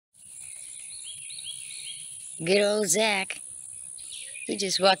Good old Zach. He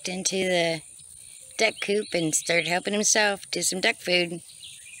just walked into the duck coop and started helping himself to some duck food.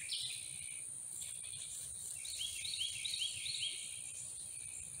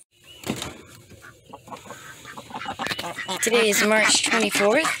 Today is March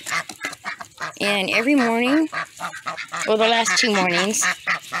 24th, and every morning, well, the last 2 mornings,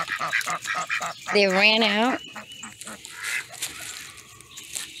 they ran out,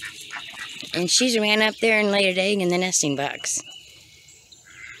 and she's ran up there and laid an egg in the nesting box.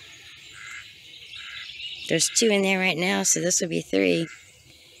 There's 2 in there right now, so this will be 3.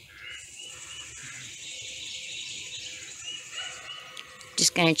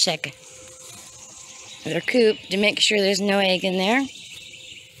 Just gonna check their coop to make sure there's no egg in there.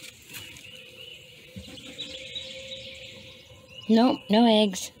 Nope, no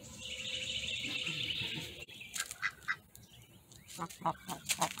eggs.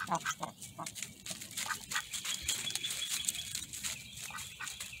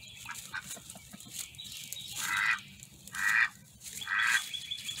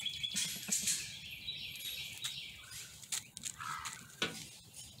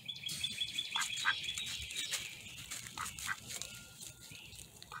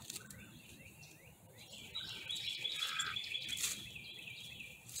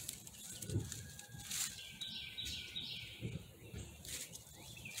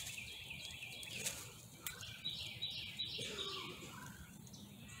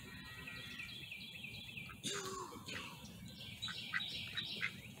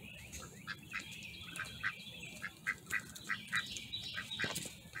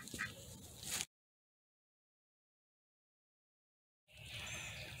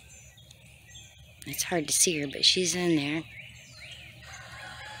 It's hard to see her, but she's in there.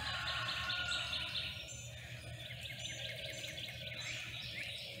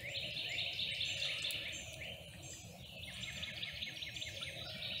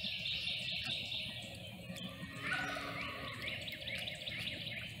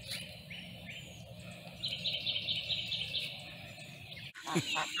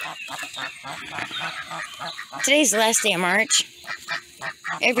 Today's the last day of March.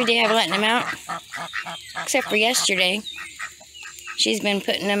 Every day I've letting them out, except for yesterday. She's been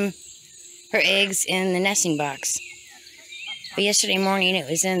putting her eggs in the nesting box. But yesterday morning it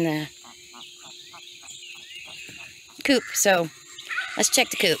was in the coop, so let's check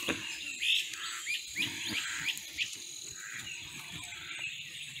the coop.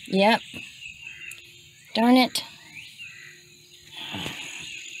 Yep. Darn it.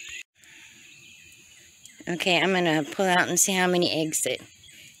 Okay, I'm gonna pull out and see how many eggs that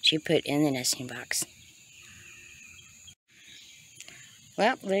she put in the nesting box.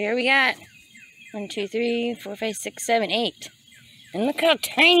 Well, there we got 1, 2, 3, 4, 5, 6, 7, 8. And look how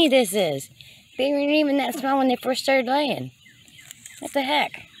tiny this is. They weren't even that small when they first started laying. What the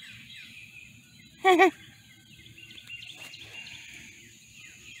heck?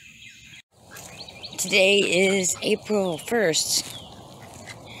 Today is April 1st.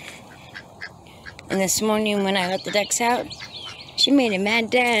 And this morning when I let the ducks out, she made a mad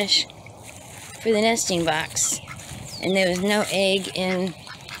dash for the nesting box. And there was no egg in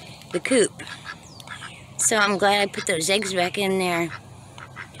the coop. So I'm glad I put those eggs back in there.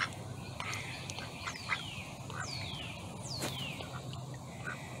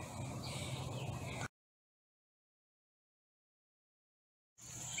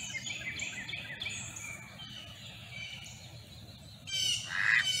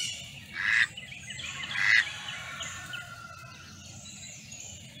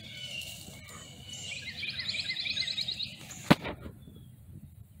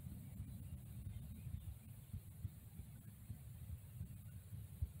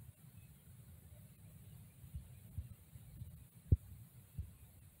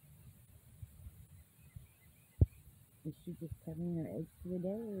 Is she just covering her eggs for the day,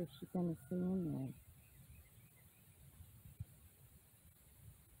 or is she going to stay in there?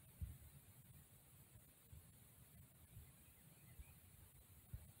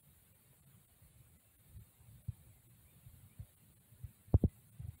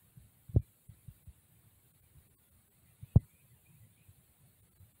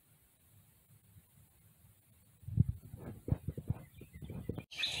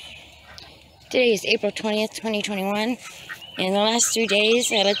 Today is April 20th, 2021. And the last 3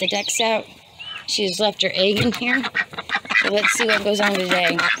 days I let the ducks out. She's left her egg in here. So let's see what goes on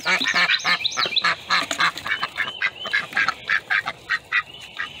today.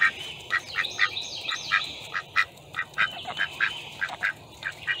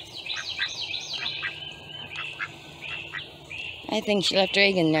 I think she left her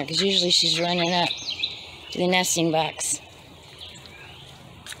egg in there because usually she's running up to the nesting box.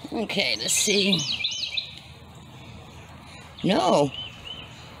 Okay, let's see. No,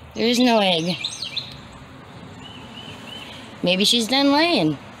 there is no egg. Maybe she's done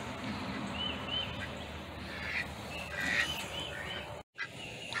laying.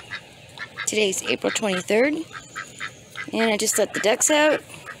 Today's April 23rd, and I just let the ducks out.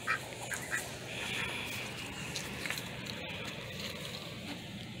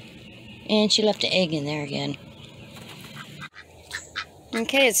 And she left an egg in there again.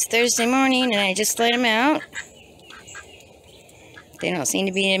 Okay, it's Thursday morning, and I just let them out. They don't seem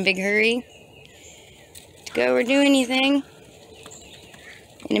to be in a big hurry to go or do anything.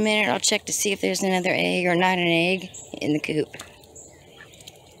 In a minute, I'll check to see if there's another egg or not an egg in the coop.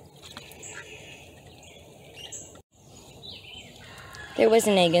 There was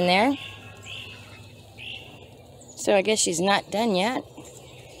an egg in there. So I guess she's not done yet.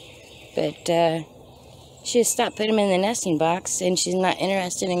 But she just stopped putting them in the nesting box, and she's not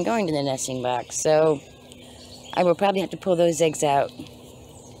interested in going to the nesting box. So I will probably have to pull those eggs out.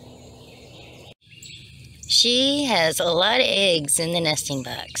 She has a lot of eggs in the nesting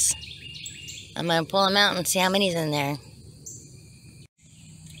box. I'm going to pull them out and see how many's in there.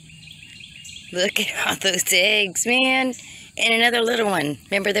 Look at all those eggs, man. And another little one.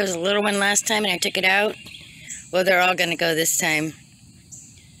 Remember there was a little one last time and I took it out? Well, they're all going to go this time.